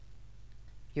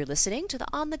You're listening to the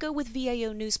On the Go with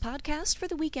VAO News podcast for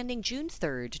the week ending June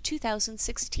 3rd,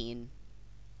 2016.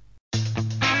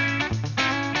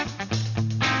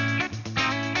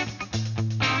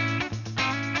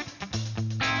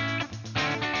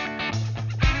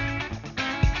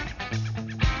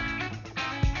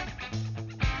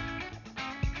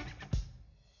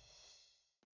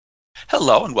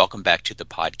 Hello and welcome back to the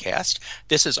podcast.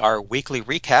 This is our weekly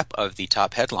recap of the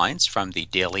top headlines from the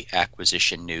Daily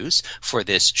Acquisition News for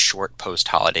this short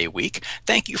post-holiday week.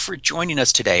 Thank you for joining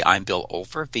us today. I'm Bill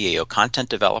Olver, VAO content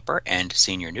developer and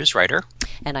senior news writer.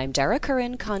 And I'm Dara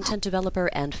Curran, content developer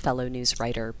and fellow news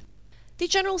writer. The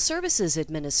General Services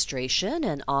Administration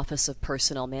and Office of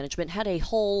Personnel Management had a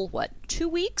whole, 2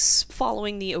 weeks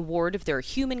following the award of their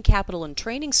Human Capital and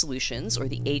Training Solutions, or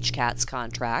the HCATS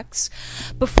contracts,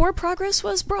 before progress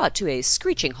was brought to a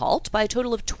screeching halt by a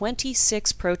total of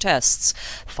 26 protests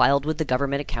filed with the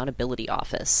Government Accountability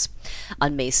Office.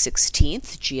 On May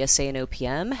 16th, GSA and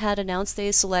OPM had announced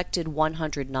they selected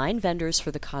 109 vendors for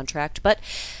the contract, but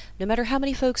no matter how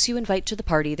many folks you invite to the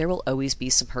party, there will always be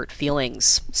some hurt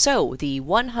feelings. So, the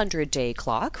 100-day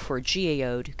clock for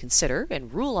GAO to consider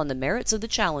and rule on the merits of the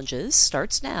challenges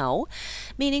starts now,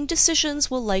 meaning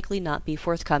decisions will likely not be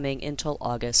forthcoming until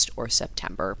August or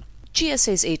September.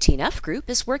 GSA's 18F group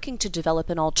is working to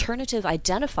develop an alternative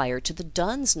identifier to the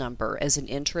DUNS number as an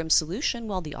interim solution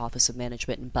while the Office of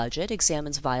Management and Budget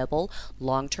examines viable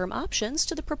long-term options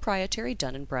to the proprietary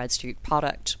Dun & Bradstreet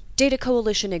product. Data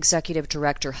Coalition Executive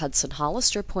Director Hudson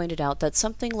Hollister pointed out that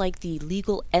something like the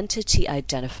Legal Entity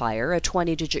Identifier, a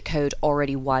 20-digit code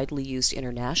already widely used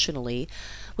internationally,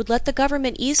 would let the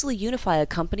government easily unify a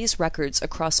company's records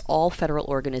across all federal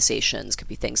organizations. Could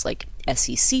be things like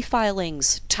SEC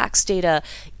filings, tax data,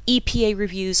 EPA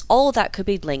reviews, all of that could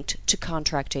be linked to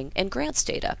contracting and grants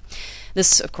data.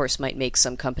 This, of course, might make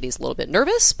some companies a little bit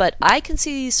nervous, but I can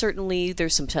see certainly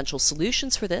there's some potential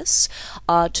solutions for this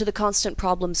to the constant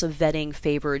problems of vetting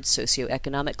favored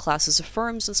socioeconomic classes of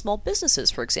firms and small businesses,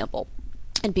 for example.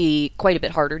 And be quite a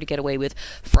bit harder to get away with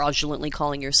fraudulently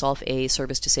calling yourself a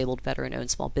service-disabled veteran-owned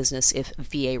small business if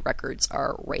VA records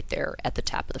are right there at the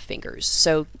tap of the fingers.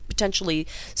 So potentially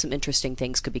some interesting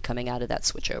things could be coming out of that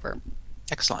switchover.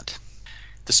 Excellent.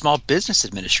 The Small Business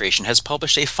Administration has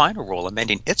published a final rule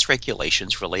amending its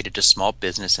regulations related to small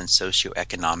business and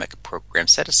socioeconomic program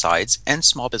set-asides and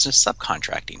small business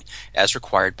subcontracting, as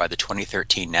required by the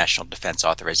 2013 National Defense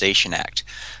Authorization Act.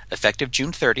 Effective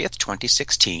June 30th,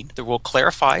 2016, the rule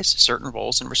clarifies certain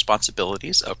roles and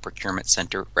responsibilities of procurement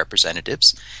center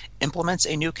representatives, implements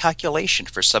a new calculation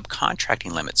for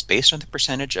subcontracting limits based on the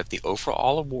percentage of the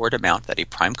overall award amount that a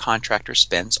prime contractor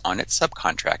spends on its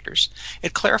subcontractors.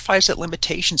 It clarifies that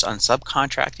limitations on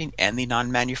subcontracting and the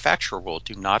non-manufacturer rule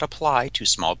do not apply to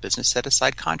small business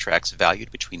set-aside contracts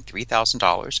valued between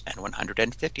 $3,000 and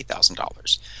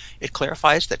 $150,000. It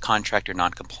clarifies that contractor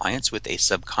noncompliance with a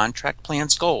subcontract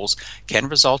plan's goals can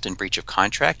result in breach of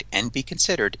contract and be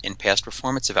considered in past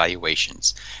performance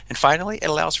evaluations. And finally, it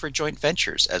allows for joint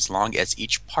ventures as long as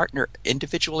each partner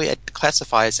individually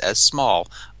classifies as small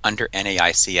under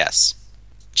NAICS.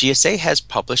 GSA has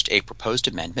published a proposed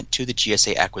amendment to the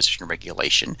GSA acquisition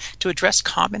regulation to address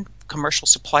common commercial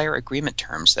supplier agreement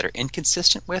terms that are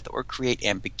inconsistent with or create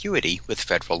ambiguity with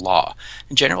federal law.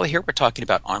 And generally here we're talking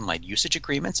about online usage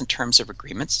agreements and terms of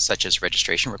agreements such as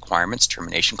registration requirements,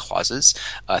 termination clauses,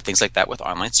 things like that with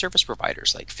online service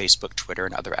providers like Facebook, Twitter,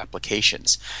 and other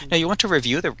applications. Now you want to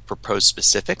review the proposed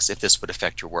specifics if this would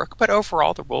affect your work, but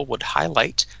overall the rule would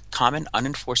highlight common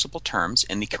unenforceable terms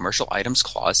in the commercial items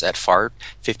clause at FAR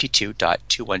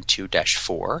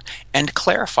 52.212-4 and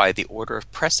clarify the order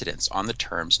of precedence on the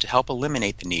terms to help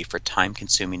eliminate the need for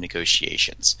time-consuming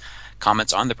negotiations.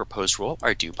 Comments on the proposed rule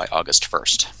are due by August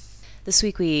 1st. This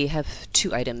week we have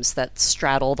two items that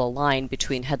straddle the line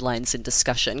between headlines and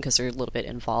discussion because they're a little bit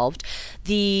involved.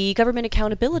 The Government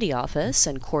Accountability Office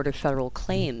and Court of Federal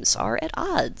Claims are at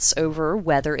odds over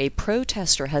whether a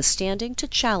protester has standing to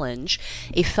challenge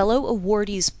a fellow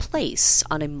awardee's place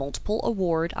on a multiple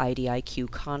award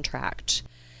IDIQ contract.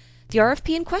 The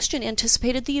RFP in question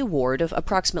anticipated the award of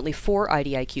approximately 4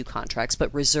 IDIQ contracts,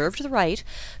 but reserved the right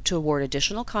to award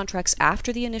additional contracts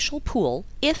after the initial pool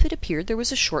if it appeared there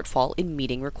was a shortfall in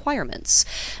meeting requirements.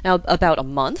 Now, about a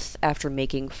month after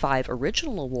making 5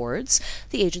 original awards,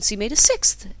 the agency made a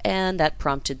 6th, and that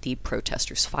prompted the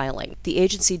protesters' filing. The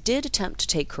agency did attempt to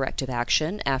take corrective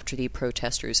action after the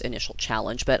protesters' initial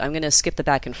challenge, but I'm going to skip the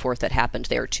back and forth that happened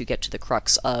there to get to the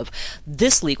crux of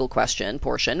this legal question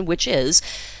portion, which is,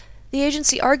 the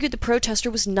agency argued the protester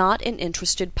was not an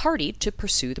interested party to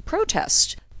pursue the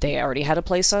protest. They already had a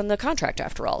place on the contract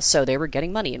after all, so they were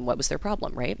getting money, and what was their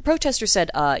problem, right? Protesters said,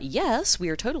 yes, we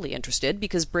are totally interested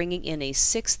because bringing in a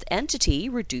sixth entity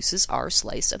reduces our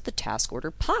slice of the task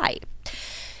order pie.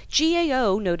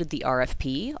 GAO noted the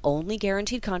RFP only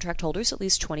guaranteed contract holders at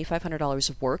least $2,500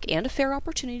 of work and a fair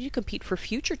opportunity to compete for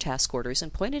future task orders,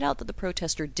 and pointed out that the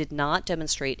protester did not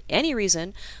demonstrate any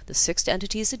reason the sixth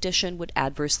entity's addition would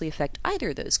adversely affect either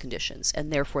of those conditions, and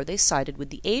therefore they sided with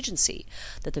the agency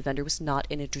that the vendor was not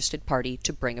an interested party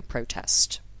to bring a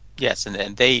protest. Yes,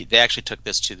 and they actually took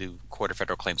this to the Court of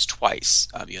Federal Claims twice.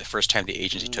 The first time the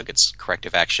agency took its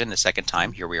corrective action. The second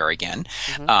time, here we are again.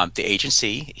 The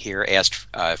agency here asked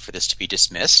for this to be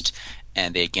dismissed,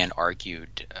 and they again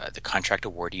argued the contract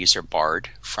awardees are barred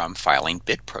from filing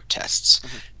bid protests.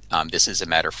 This is a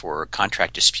matter for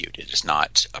contract dispute. It is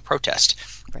not a protest.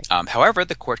 Right. However,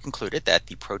 the court concluded that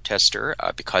the protester,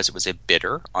 because it was a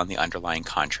bidder on the underlying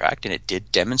contract and it did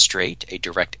demonstrate a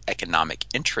direct economic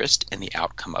interest in the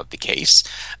outcome of the case,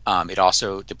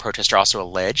 the protester also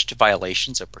alleged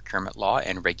violations of procurement law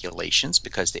and regulations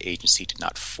because the agency did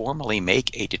not formally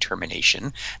make a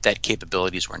determination that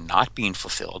capabilities were not being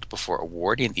fulfilled before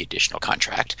awarding the additional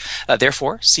contract.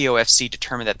 Therefore, COFC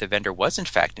determined that the vendor was in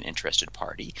fact an interested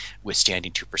party with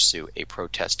standing to pursue a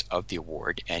protest of the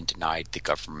award and denied the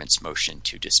government's motion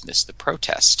to dismiss the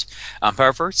protest.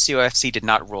 However, COFC did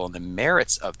not rule on the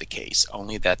merits of the case,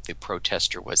 only that the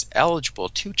protester was eligible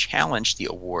to challenge the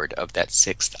award of that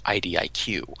sixth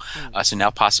IDIQ. So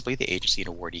now possibly the agency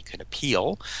and awardee could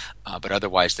appeal, but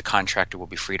otherwise the contractor will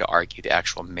be free to argue the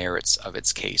actual merits of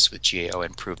its case with GAO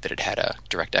and prove that it had a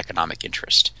direct economic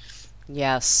interest.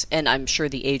 Yes, and I'm sure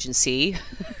the agency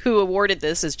who awarded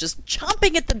this is just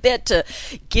chomping at the bit to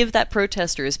give that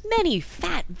protester as many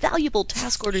fat, valuable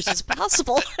task orders as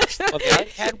possible. Well, they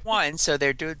had one, so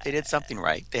they did something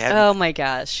right. Oh my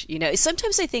gosh.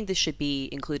 Sometimes I think this should be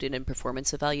included in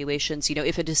performance evaluations.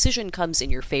 If a decision comes in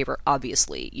your favor,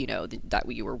 obviously, that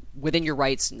you were within your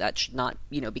rights and that should not,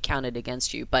 be counted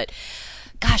against you. But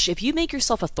gosh, if you make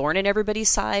yourself a thorn in everybody's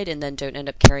side and then don't end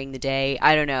up carrying the day,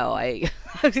 I don't know. I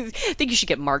think you should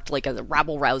get marked like a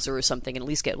rabble rouser or something and at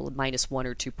least get -1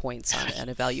 or 2 points on an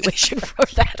evaluation for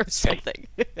that or something.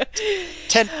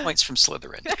 10 points from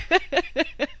Slytherin.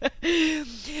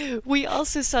 We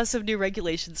also saw some new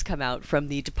regulations come out from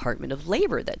the Department of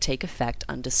Labor that take effect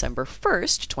on December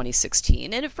 1st,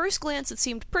 2016. And at first glance, it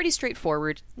seemed pretty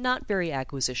straightforward, not very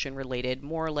acquisition related,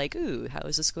 more like, ooh, how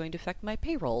is this going to affect my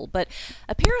payroll? But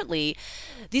apparently,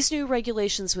 these new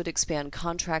regulations would expand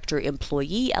contractor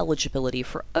employee eligibility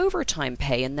for overtime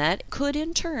pay, and that could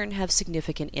in turn have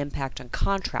significant impact on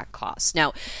contract costs.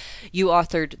 Now, you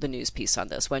authored the news piece on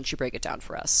this. Why don't you break it down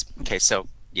for us? Okay, so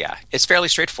yeah, it's fairly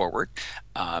straightforward.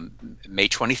 May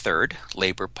 23rd,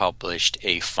 Labor published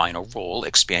a final rule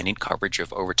expanding coverage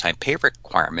of overtime pay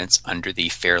requirements under the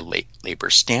Fair Labor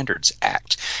Standards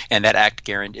Act. And that act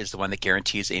is the one that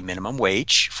guarantees a minimum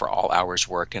wage for all hours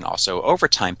worked and also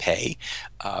overtime pay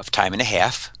of time and a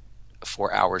half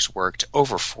for hours worked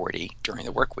over 40 during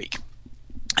the work week.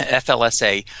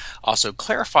 FLSA also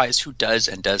clarifies who does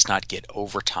and does not get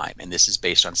overtime, and this is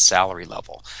based on salary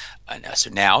level. So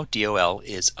now DOL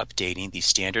is updating the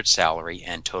standard salary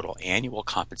and total annual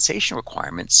compensation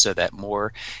requirements so that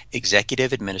more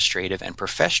executive, administrative, and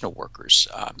professional workers,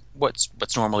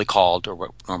 what's normally called or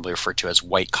what normally referred to as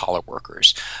white-collar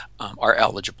workers, are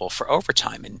eligible for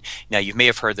overtime. And now you may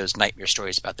have heard those nightmare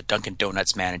stories about the Dunkin'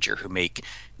 Donuts manager who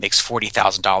makes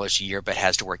 $40,000 a year but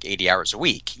has to work 80 hours a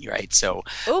week, right? So,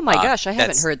 oh my gosh, I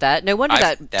haven't heard that. No wonder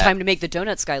that time to make the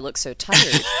donuts guy look so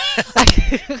tired.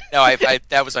 No,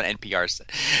 that was on NPR.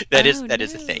 That is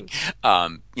the thing.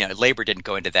 Labor didn't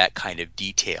go into that kind of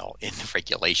detail in the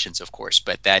regulations, of course,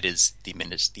 but that is the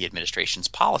administration's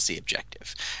policy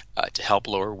objective, to help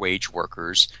lower wage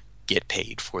workers get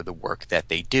paid for the work that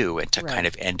they do and to kind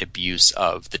of end abuse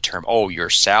of the term, your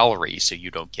salary, so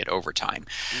you don't get overtime,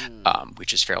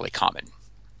 which is fairly common.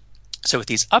 So with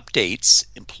these updates,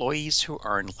 employees who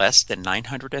earn less than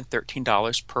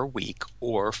 $913 per week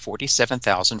or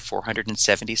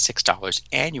 $47,476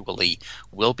 annually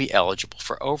will be eligible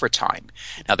for overtime.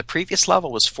 Now, the previous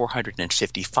level was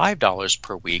 $455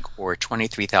 per week or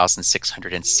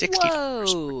 $23,660 per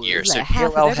year. So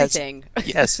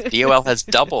DOL has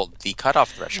doubled the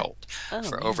cutoff threshold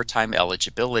for overtime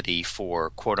eligibility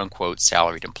for quote-unquote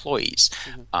salaried employees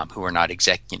who are not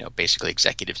basically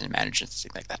executives and managers and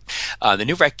things like that. The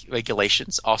new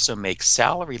regulations also make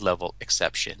salary level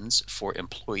exceptions for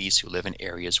employees who live in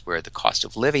areas where the cost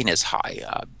of living is high,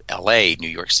 LA, New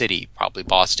York City, probably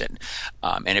Boston,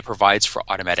 and it provides for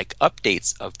automatic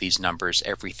updates of these numbers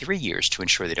every 3 years to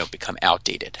ensure they don't become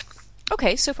outdated.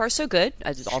 Okay, so far so good.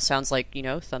 It all sounds like,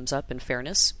 thumbs up and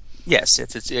fairness. Yes,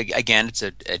 it's again, it's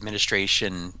an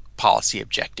administration policy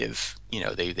objective.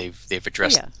 They've Oh,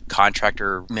 addressed yeah.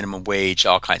 contractor minimum wage,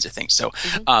 all kinds of things. So,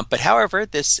 Hmm. but however,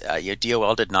 this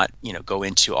DOL did not go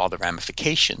into all the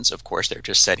ramifications. Of course, they're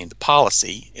just setting the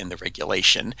policy in the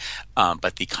regulation.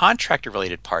 But the contractor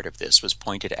related part of this was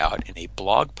pointed out in a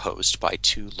blog post by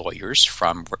two lawyers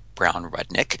from Brown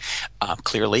Rudnick.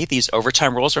 Clearly, these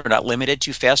overtime rules are not limited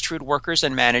to fast food workers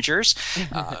and managers.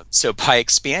 So, by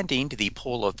expanding the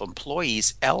pool of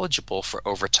employees eligible for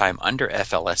overtime under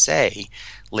FLSA,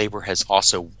 labor has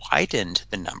also widened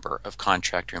the number of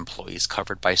contractor employees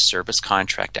covered by Service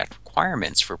Contract Act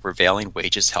requirements for prevailing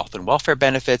wages, health and welfare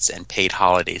benefits, and paid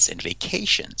holidays and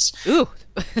vacations. Ooh,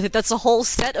 that's a whole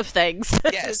set of things.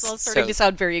 Yes, It's all starting to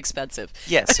sound very expensive.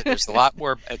 yes, so there's a lot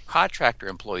more contractor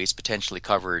employees potentially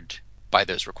covered by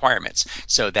those requirements.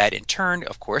 So that in turn,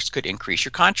 of course, could increase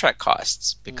your contract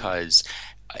costs because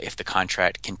if the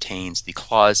contract contains the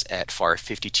clause at FAR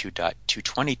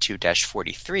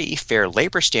 52.222-43, Fair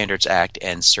Labor Standards Act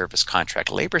and Service Contract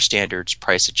Labor Standards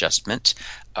price adjustment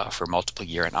for multiple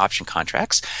year and option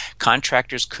contracts,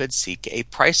 contractors could seek a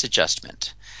price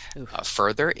adjustment.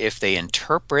 Further, if they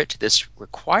interpret this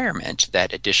requirement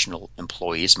that additional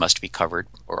employees must be covered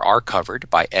or are covered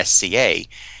by SCA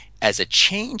as a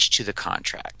change to the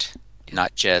contract,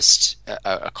 not just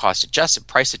a cost adjustment,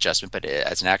 price adjustment, but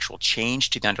as an actual change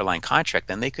to the underlying contract,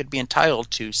 then they could be entitled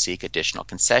to seek additional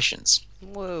concessions.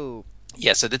 Whoa.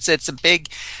 Yeah, so it's a big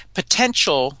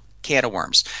potential can of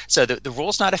worms. So the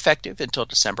rule's not effective until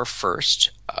December 1st.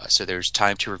 So there's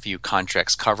time to review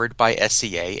contracts covered by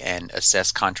SCA and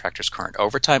assess contractors' current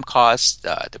overtime costs,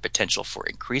 the potential for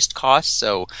increased costs.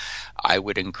 So I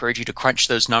would encourage you to crunch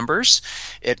those numbers.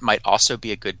 It might also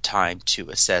be a good time to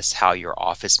assess how your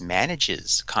office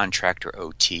manages contractor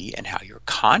OT and how your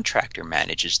contractor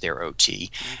manages their OT,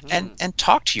 and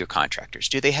talk to your contractors.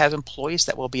 Do they have employees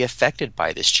that will be affected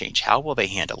by this change? How will they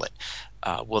handle it?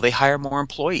 Will they hire more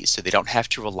employees so they don't have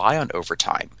to rely on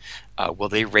overtime? Will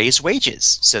they raise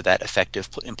wages so that effective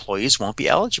employees won't be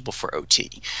eligible for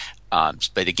OT?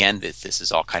 But again, this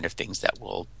is all kind of things that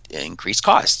will increase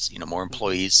costs. More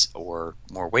employees or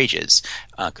more wages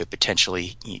could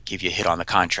potentially give you a hit on the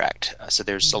contract. So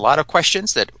there's a lot of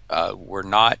questions that were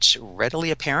not readily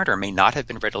apparent or may not have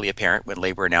been readily apparent when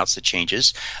labor announced the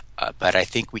changes. But I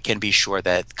think we can be sure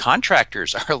that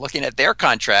contractors are looking at their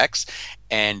contracts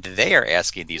and they are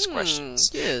asking these questions.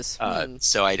 Yes.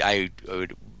 So I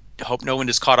would hope no one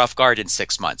is caught off guard in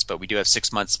 6 months, but we do have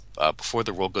 6 months before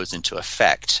the rule goes into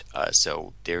effect.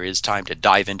 So there is time to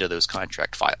dive into those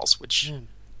contract files, which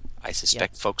I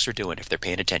suspect folks are doing if they're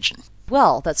paying attention.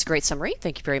 Well, that's a great summary.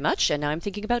 Thank you very much. And now I'm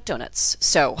thinking about donuts.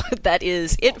 So that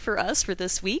is it for us for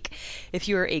this week. If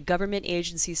you're a government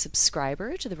agency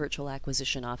subscriber to the Virtual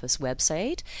Acquisition Office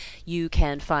website, you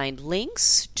can find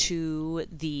links to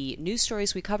the news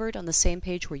stories we covered on the same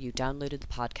page where you downloaded the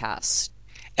podcast.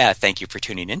 Thank you for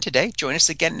tuning in today. Join us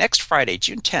again next Friday,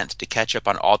 June 10th, to catch up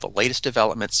on all the latest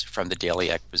developments from the Daily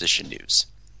Acquisition News.